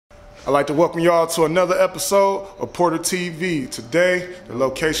I'd like to welcome y'all to another episode of Porter TV. Today, the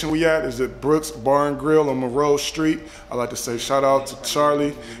location we at is at Brooks Bar and Grill on Monroe Street. I'd like to say shout out to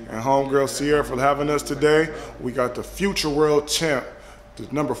Charlie and homegirl Sierra for having us today. We got the future world champ, the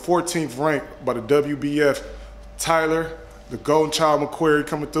number 14th ranked by the WBF, Tyler, the Golden Child McCreary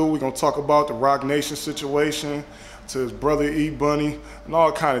coming through. We're gonna talk about the Rock Nation situation, to his brother E Bunny, and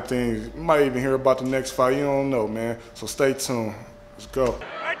all kind of things. You might even hear about the next fight, you don't know, man. So stay tuned. Let's go.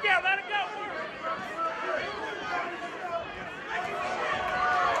 Right there, let it go.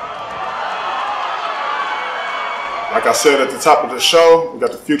 Like I said at the top of the show, we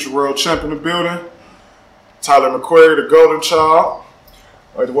got the future world champ in the building, Tyler McCreary, the Golden Child.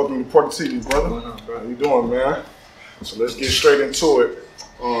 I'd like to welcome you to Porter TV, brother. What's going on, bro? How you doing, man? So let's get straight into it.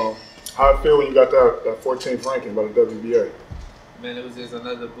 How it feel when you got that 14th ranking by the WBA? Man, it was just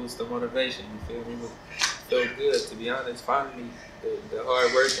another boost of motivation. You feel me? It felt good, to be honest. Finally, the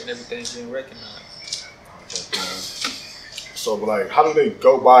hard work and everything being recognized. So, like, how do they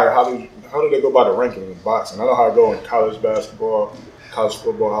go by? How do they go by the ranking in boxing? I know how it go in college basketball, college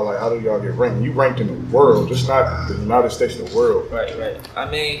football. How do y'all get ranked? You ranked in the world, just not the United States, the world. Right. I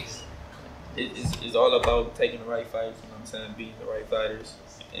mean, it's all about taking the right fights. You know what I'm saying? Beating the right fighters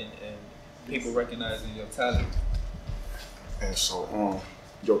and people recognizing your talent. And so,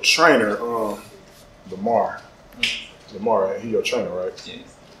 your trainer, Lamar, right? He your trainer, right? Yeah.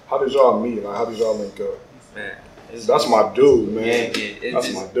 How did y'all meet? Like, how did y'all link up? Man, That's my dude, man. Yeah,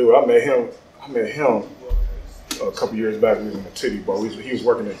 That's my dude. I met him a couple years back. We was in a titty bar. He was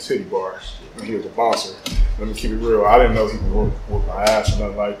working at a titty bar, and he was a bouncer. Let me keep it real. I didn't know he could whoop my ass or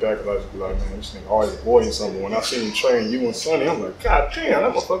nothing like that, because I just be like, man, this nigga always avoiding something. When I seen him train you and Sonny, I'm like, God damn,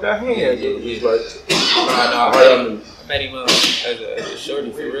 that motherfucker got hands. Yeah. Like, I met him as a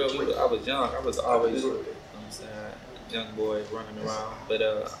shorty, for real. I was young. I was always, you know what I'm saying, young boy running around. But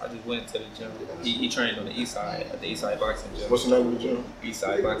I just went to the gym. He trained on the east side, at the east side boxing gym. What's the name of the gym? East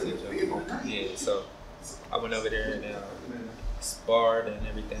side boxing gym. Yeah, so I went over there and sparred and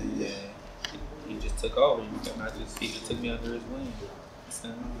everything, and he just took over. He just took me under his wing.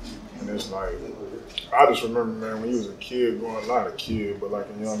 And it's like, I just remember, man, when you was a kid, not a kid, but like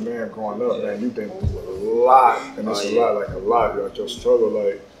a young man growing up, man, you think a lot, and it's a lot, like your struggle,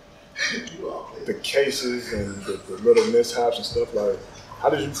 like the cases and the little mishaps and stuff. Like, how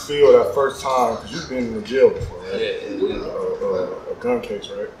did you feel that first time? Because you've been in the jail before, right? Yeah. A gun case,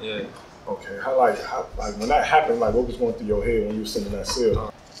 right? Yeah. Okay. How when that happened, like, what was going through your head when you were sitting in that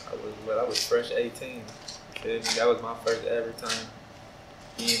cell? I was fresh 18. That was my first ever time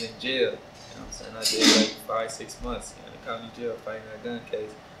being in jail. You know what I'm saying? I did like 5-6 months in the county jail fighting that gun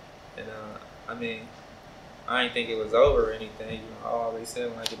case. And I mean, I didn't think it was over or anything. You know, I always said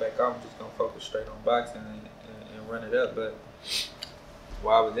when I get back out, I'm just gonna focus straight on boxing and run it up. But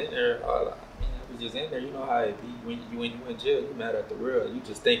while I was in there, I was just in there. You know how it be when you in jail, you mad at the world. You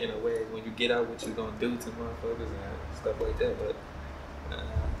just thinking of ways when you get out what you gonna do to motherfuckers and stuff like that. But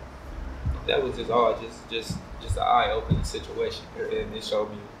that was just all just an eye-opening situation, and it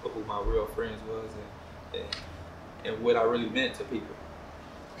showed me who my real friends was and what I really meant to people.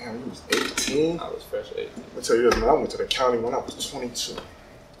 Man, you was 18? I was fresh 18. Let me tell you this, man. I went to the county when I was 22.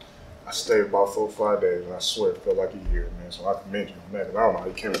 I stayed about 4 or 5 days, and I swear it felt like a year, man. So I commend you on that. I don't know how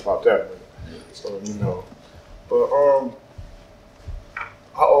you came about that, but so you know. But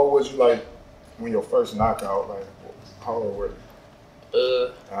how old was you, like, when your first knockout? Like, how old were you?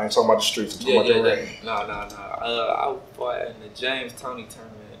 I ain't talking about the streets. I'm talking about the ring. No. I fought in the James Toney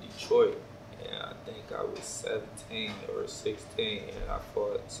tournament in Detroit, and I think I was 17 or 16, and I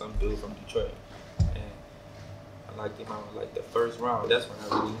fought some dude from Detroit, and I knocked him out in like the first round. That's when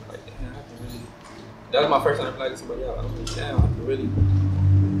I really like, damn, that was my first time like somebody else. I'm like, damn, I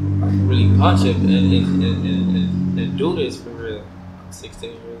can really punch him and do this for real. I'm 16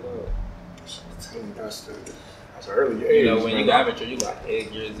 years old. 16, that's an early age. You know, when you got amateur, you got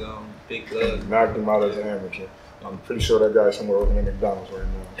head gears on, big gloves. Knocked him out as an amateur. I'm pretty sure that guy's somewhere working at McDonald's right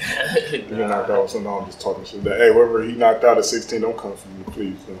now. He got knocked out, so now I'm just talking shit. But hey, whoever he knocked out at 16, don't come for me,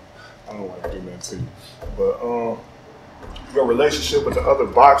 please. So I don't want to do that to you. But your relationship with the other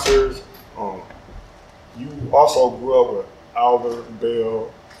boxers, you also grew up with Albert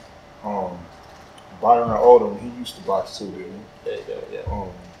Bell, Byron Odom. He used to box too, didn't he? Yeah.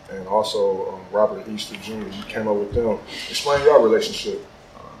 And also Robert Easter Jr. You came up with them. Explain your relationship.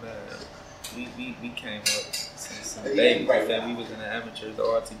 Oh man, we came up since baby. We was in the amateurs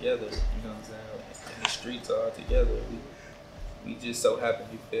all together. You know what I'm saying? In the streets all together. We just so happened.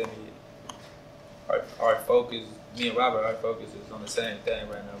 You feel me? Our focus, me and Robert, our focus is on the same thing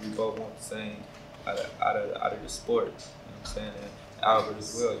right now. We both want the same out of the sport. You know what I'm saying? Albert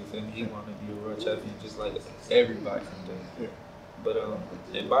as well. You feel me? He wanted to be a world champion just like everybody can do. Yeah. But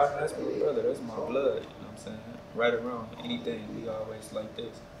and Byron, that's my brother. That's my blood. You know what I'm saying? Right or wrong, anything, we always like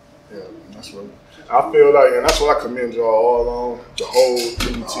this. Yeah, that's what I feel like, and that's what I commend y'all all on, the whole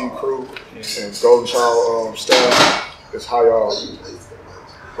BET crew and Golden Child staff. Is how y'all,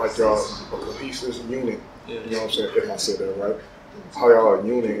 like y'all, a cohesive unit. Yeah. You know what I'm saying? If I said that right. How y'all are a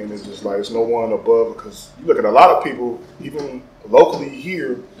unit, and it's just like it's no one above, because you look at a lot of people, even locally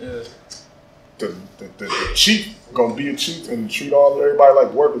here, the chief gonna be a chief and treat everybody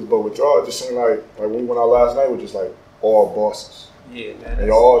like workers, but with y'all, it just seemed like when we went out last night, we're just like all bosses. Yeah, man. And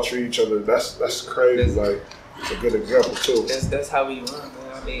y'all all treat each other. That's crazy. Like, it's a good example too. That's how we run,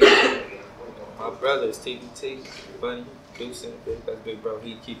 man. I mean, my brother's TBT, Bunny, Deuce, and Big Bro.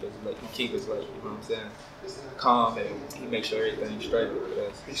 He keep us like, you know what I'm saying, calm, and he make sure everything's straight with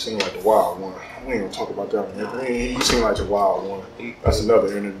us. He seemed like the wild one. We ain't gonna talk about that one. He seemed like the wild one. That's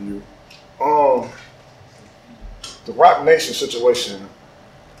another interview. The Rock Nation situation.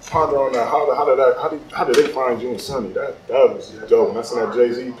 Ponder on that. How did they find you and Sonny? That was dope. When I seen that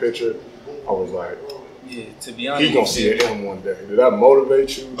Jay-Z picture, I was like, yeah. To be honest, he gonna see him one day. Did that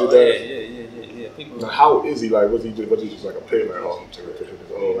motivate you? Yeah. People. Now, how is he? Like, was he just like a pig? Like, oh, I'm taking a picture of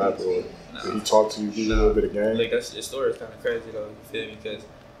this old rapper. Or did he talk to you? Give you a little bit of game? Like, the story is kind of crazy though. You feel me? Because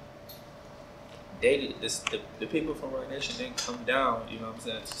the people from Rock Nation didn't come down. You know what I'm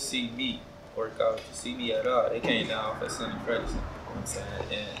saying? To see me work out, to see me at all. They came down for Sonny Ferguson. You know what I'm saying?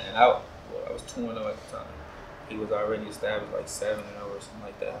 And I was 2-0 at the time. He was already established like 7-0 or something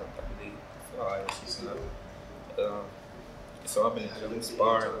like that, I believe. 5 or something. So I'm in the gym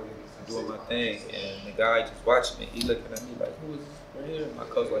sparring, doing my thing, and the guy just watching me. He looking at me like, who is this right here? My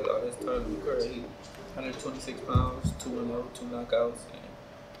coach like, oh, that's Turner McCreary. He 126 pounds, 2-0, 2 knockouts, and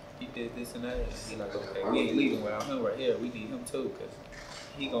he did this and that. And he like, okay, we ain't leaving without him right here. We need him too, because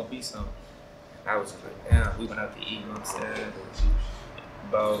he gonna be something. I was like, damn, we went out to eat, you know what I'm saying?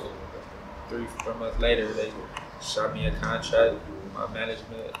 About 3-4 months later, they shot me a contract. My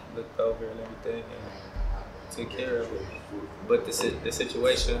management looked over and everything and took care of it. But the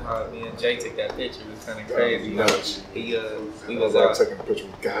situation, how me and Jay took that picture was kind of crazy. You know? We was out taking a picture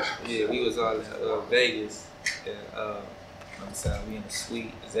with guys. Yeah, we was all in Vegas, and I'm saying we in the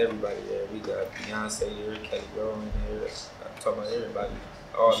suite. There's everybody there. We got Beyonce there, Kelly Rowland there. I'm talking about everybody.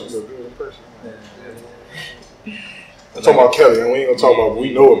 All She this. look good in person. I'm talking about Kelly, and we ain't gonna talk about.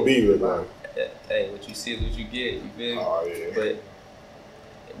 We know what B look like. Hey, what you see is what you get. You feel me? Oh yeah. But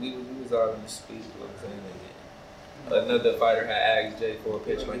we was all in the suite. You know what I'm saying? Another fighter had asked Jay for a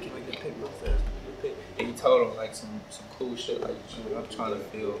picture, like, can we get a picture first? And he told him like some cool shit, like, I'm trying to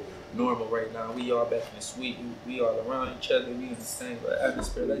feel normal right now. We all back in the suite. We all around each other. We in the same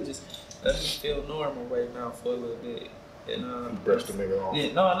atmosphere. Let me feel normal right now for a little bit. And brushed the nigga off.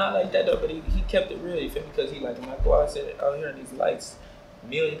 Yeah, no, not like that though. But he kept it real. You feel me? Because he like, when I go out here in these lights, a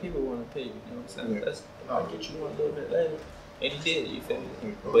million people want to pay you. You know what I'm saying? Yeah. I'll get you one a little bit later. And he did. You feel me?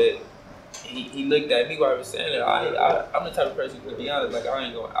 But he looked at me while I was saying that. I'm the type of person, to be honest, like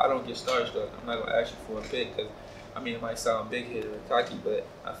I don't get starstruck. I'm not gonna ask you for a pic, because I mean it might sound big-headed or cocky, but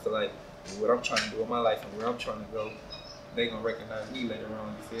I feel like what I'm trying to do in my life and where I'm trying to go, they gonna recognize me later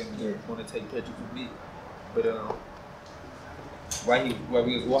on. You feel me? They want to take pictures with me. But while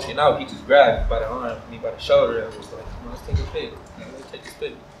we was walking out, he just grabbed me by the arm, me by the shoulder, and was like, "Come on, let's take a pic. Let's take this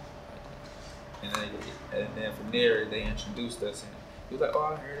pic." And then from there, they introduced us, and he was like,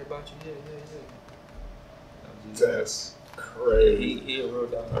 "Oh, I heard about you. Yeah." That's crazy. He a real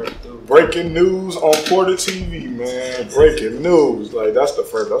down to earth dude. Breaking news on Porter TV, man. Breaking news. Like, that's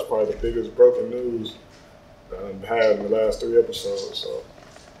probably the biggest broken news that I've had in the last 3 episodes. So,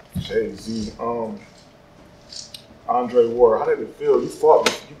 Jay-Z. Andre Ward, how did it feel? You fought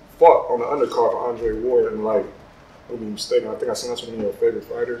on the undercard for Andre Ward, and like, if I'm mistaken, I think I seen that's one of your favorite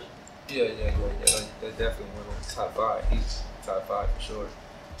fighters. Yeah. Like, that's definitely one of the top 5. He's top 5 for sure.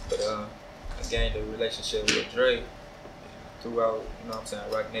 But I gained a relationship with Dre throughout, you know what I'm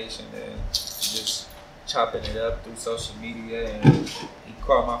saying, Rock Nation, and just chopping it up through social media. And he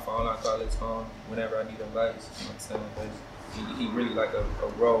called my phone, I call his phone whenever I need advice. You know what I'm saying? But he really like a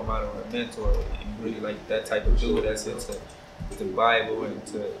role model, a mentor. He really like that type of dude that's into the Bible and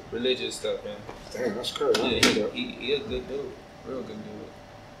to religious stuff. And damn, that's crazy. Yeah, he a good dude, real good dude.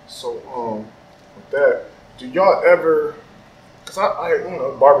 So, with that, do y'all ever? Cause I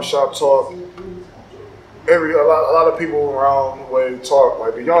barbershop talk. A lot of people around the way talk.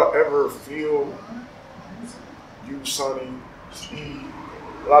 Like, do y'all ever feel you, Sonny,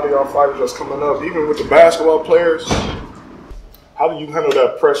 a lot of y'all fighters that's coming up, even with the basketball players? How do you handle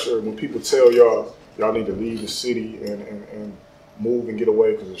that pressure when people tell y'all need to leave the city and move and get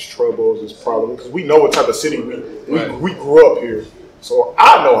away because there's troubles, there's problems. Because we know what type of city we grew up here. So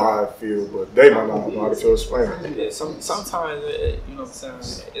I know how I feel, but they might not know how to feel explain. Yeah, sometimes, you know what I'm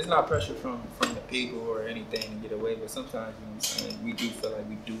saying, it's not pressure from the people or anything to get away, but sometimes, you know what I'm saying, we do feel like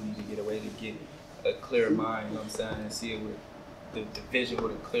we do need to get away to get a clear mind, you know what I'm saying, and see it with the vision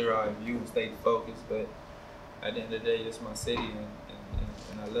with a clear eye view and stay focused. But at the end of the day, this is my city,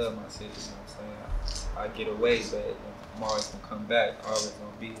 and I love my city, you know what I'm saying. I get away, but I'm always going to come back, always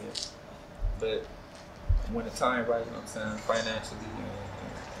going to be here. But when the time right, you know what I'm saying, financially and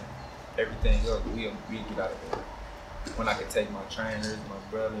everything else, we get out of there. When I can take my trainers, my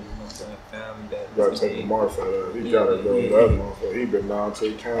brothers, you know what I'm saying, family that. You gotta take the Marfa. He gotta go to that motherfucker. He been down till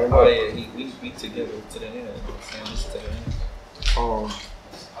he came up. Oh yeah, we together to the end, you know what I'm saying, just to the end.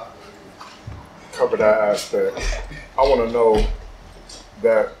 Cover that aspect. I wanna know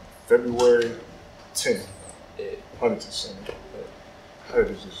that February 10th, Huntington Center. How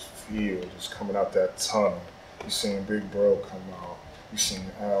did it just feel just coming out that tunnel? You seen Big Bro come out. You seen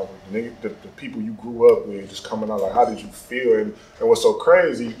Albert, the people you grew up with just coming out. Like, how did you feel? And what's so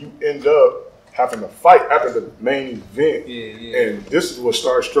crazy, you end up having to fight after the main event. Yeah. And this is what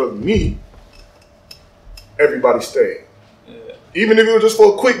started struggling me. Everybody stayed. Yeah. Even if it was just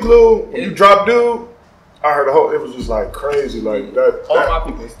for a quick glue, when you drop dude, I heard the whole, it was just like crazy. Like that. All my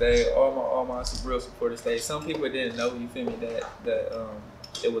people stayed. All my real supporters stayed. Some people didn't know, you feel me, that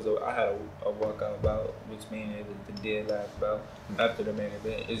it was I had a walkout bout, which means it was the dead last bout after the main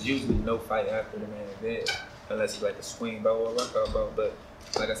event. It's usually no fight after the main event, unless it's like a swing bout or a walkout bout. But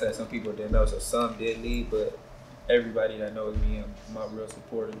like I said, some people didn't know, so some did leave. But everybody that knows me and my real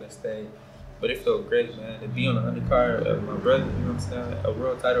supporters that stayed. But it felt great, man, to be on the undercard of my brother. You know what I'm saying? A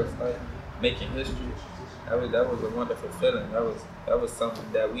world title fight, making history. That was a wonderful feeling. That was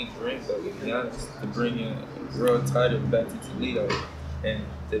something that we dreamed of, to be honest, to bring in a world title back to Toledo. And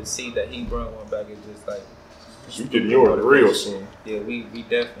to see that he brought one back is just like, you getting yours real soon. Yeah, we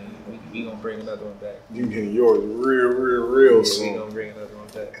definitely we gonna bring another one back. You getting yours real soon. We gonna bring another one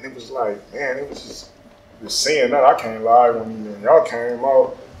back. And it was like, man, it was just seeing that. I can't lie, when y'all came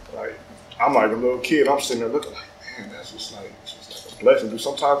out, like, I'm like a little kid. I'm sitting there looking like, man, it's just like a blessing. Do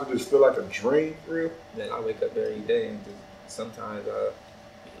sometimes it just feel like a dream for real? Man, I wake up every day and just sometimes I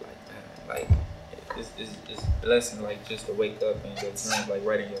be like, man, like. It's a blessing, like, just to wake up and your dream, like,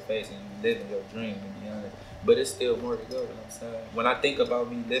 right in your face and living your dream, to be honest. But it's still more to go, you know what I'm saying? When I think about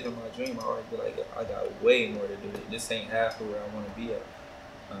me living my dream, I always be like, I got way more to do. This ain't half of where I want to be at. You know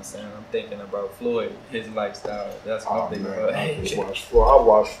what I'm saying? I'm thinking about Floyd, his lifestyle. That's what I'm thinking about. I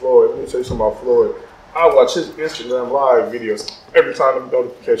watch Floyd. Let me tell you something about Floyd. I watch his Instagram live videos. Every time the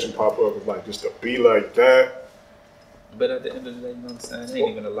notification pop up, it's like, just to be like that. But at the end of the day, you know what I'm saying? It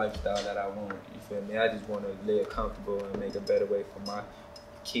ain't even a lifestyle that I want. You feel me? I just want to live comfortable and make a better way for my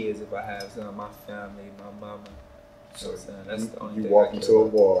kids if I have some, my family, my mama. You know what I'm saying? That's the only thing. You walk into a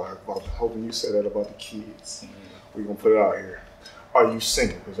wall. I'm hoping you say that about the kids. We're going to put it out here. Are you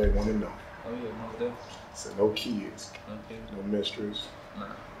single? Because they want to know. Oh, yeah, no doubt. So no kids. No mistress. Nah.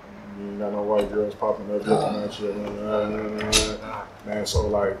 You ain't got no white girls popping up looking at you. Man, so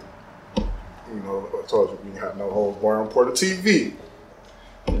like, you know, I told you we have no holds barred on Porter TV.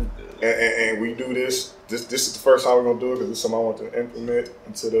 And we do this. This is the first time we're going to do it because this is something I want to implement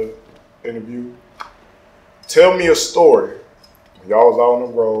into the interview. Tell me a story when y'all was out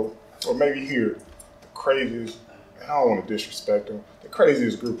on the road, or maybe here, the craziest, and I don't want to disrespect them, the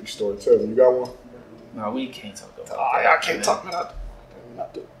craziest groupie story. Tell me, you got one? No, we can't talk about that. I can't talk about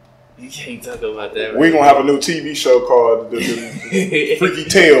that. You can't talk about that. We're going to have a new TV show called the Freaky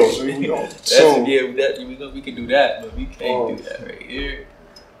Tales. Soon. Yeah, we can do that, but we can't do that right here.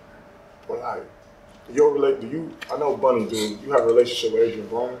 Well, like, I know Bunny, dude, you have a relationship with Adrian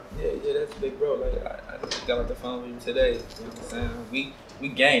Broner? Yeah, that's Big Bro. Like, I got off the phone with him today. You know what I'm saying? We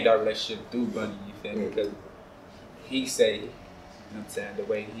gained our relationship through Bunny, you feel me? Because he say, you know what I'm saying, the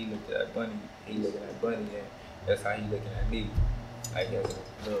way he looked at Bunny, he looking at Bunny, and that's how he looking at me. Like, as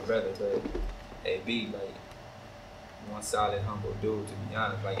a little brother, but AB, like, one solid, humble dude, to be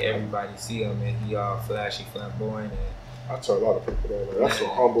honest. Like, everybody see him, and he all flashy, flamboyant, and I tell a lot of people that, like, that's so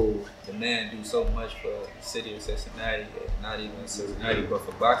humble. The man do so much for the city of Cincinnati, not even Cincinnati, but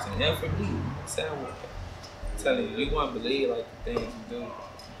for boxing, and for me. I'm telling you, you won't believe, like, the things he do.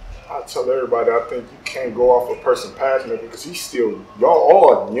 I tell everybody, I think you can't go off a person passionate because he's still, y'all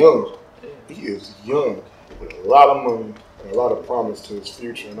all young. Yeah. He is young with a lot of money and a lot of promise to his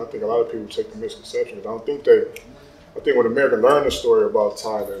future. And I think a lot of people take the misconception. I think when America learn the story about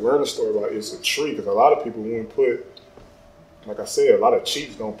Ty, they learn the story about it's a tree, because a lot of people wouldn't put, like I said, a lot of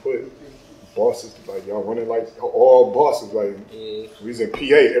chiefs don't put bosses, like y'all running like all bosses. Like Yeah. we was in PA,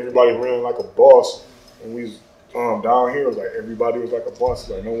 everybody running like a boss, and we was down here was like everybody was like a boss.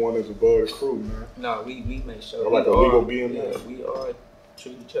 Like no one is above the crew, man. No, we make sure Like a legal being there. We all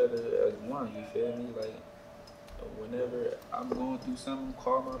treat each other as one. You feel me? Like whenever I'm going through something,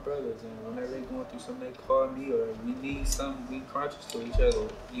 call my brothers, and whenever they going through something, they call me, or we need something, we conscious to each other.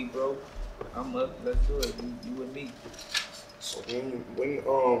 He broke, I'm up, let's do it. You and me. So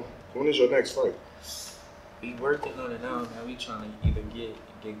when is your next fight? We working on it now, man. We trying to either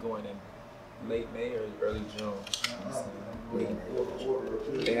get going in late May or early June.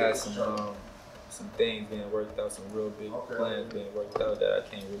 They had some things being worked out, some real big plans being worked out that I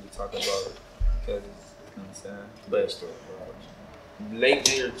can't really talk about because, you know what I'm saying? But late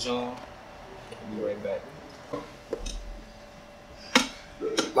May or June, we'll be right back.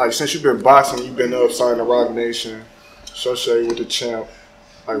 Like since you've been boxing, you've been up signing the Rock Nation, Shoshay with the champ.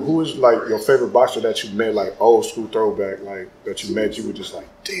 Like who is like your favorite boxer that you met, like old school throwback, like that you met, you were just like,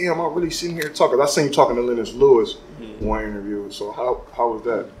 damn, I'm really sitting here talking. I seen you talking to Lennox Lewis one interview. So how was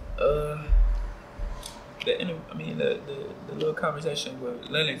that? The little conversation with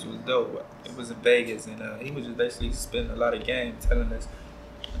Lennox was dope. It was in Vegas, and he was just basically spending a lot of game telling us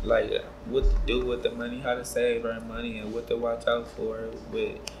like what to do with the money, how to save our money, and what to watch out for with, you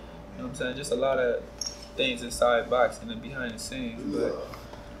know what I'm saying, just a lot of things inside boxing and behind the scenes. But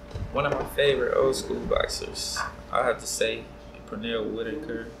one of my favorite old school boxers, I have to say, Pernell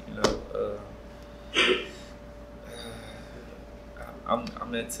Whitaker. You know,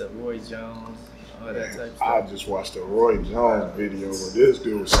 I'm into Roy Jones, all that type of stuff. I just watched a Roy Jones video where this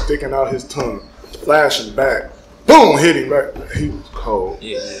dude was sticking out his tongue, flashing back, boom, hitting back. He was cold.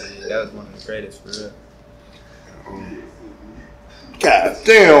 Yeah, that was one of the greatest for real. God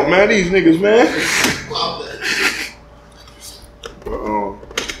damn, man, these niggas, man. But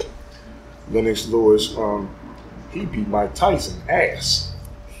Lennox Lewis, he beat Mike Tyson ass.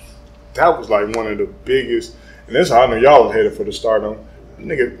 That was like one of the biggest, and that's how I know y'all was headed for the stardom.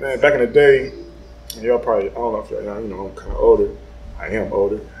 Nigga, man, back in the day, y'all probably, I don't know if y'all, you know, I'm kind of older. I am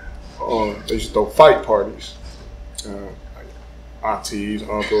older. They used to throw fight parties. Like aunties,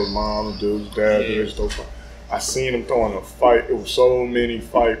 uncles, moms, dudes, dads, they used to throw fight. I seen them throwing a fight. It was so many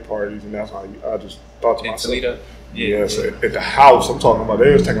fight parties, and that's how I just thought to myself. Toledo? Yeah, so at the house, I'm talking about,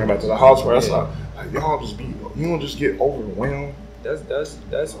 they was taking them back to the house where that's like y'all just be, you don't just get overwhelmed.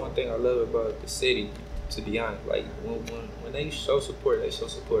 That's one thing I love about the city, to be honest. Like when they show support, they show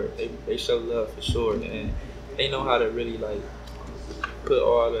support. They show love for sure, and they know how to really like put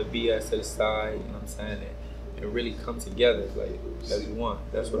all the BS to the side. You know what I'm saying? And really come together like as one.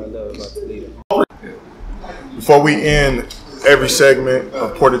 That's what I love about Toledo. Before we end every segment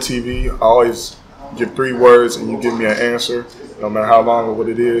of Porter TV, I always give 3 words and you give me an answer, no matter how long or what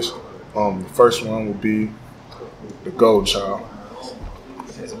it is. The first one will be the Gold Child.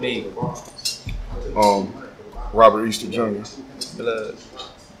 That's me. Robert Easter Jr. Blood,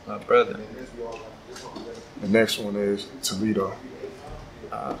 my brother. The next one is Toledo.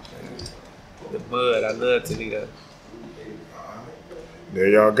 The Bud, I love Toledo. There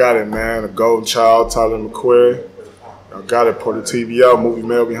y'all got it, man. The Golden Child, Tyler McCreary. Y'all got it. Porter TV out. Movie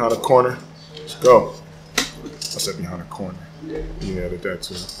Mail behind the corner. Let's go. I said behind the corner. You added that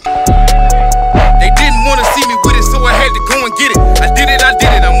too. They didn't want to see me with it, so I had to go and get it.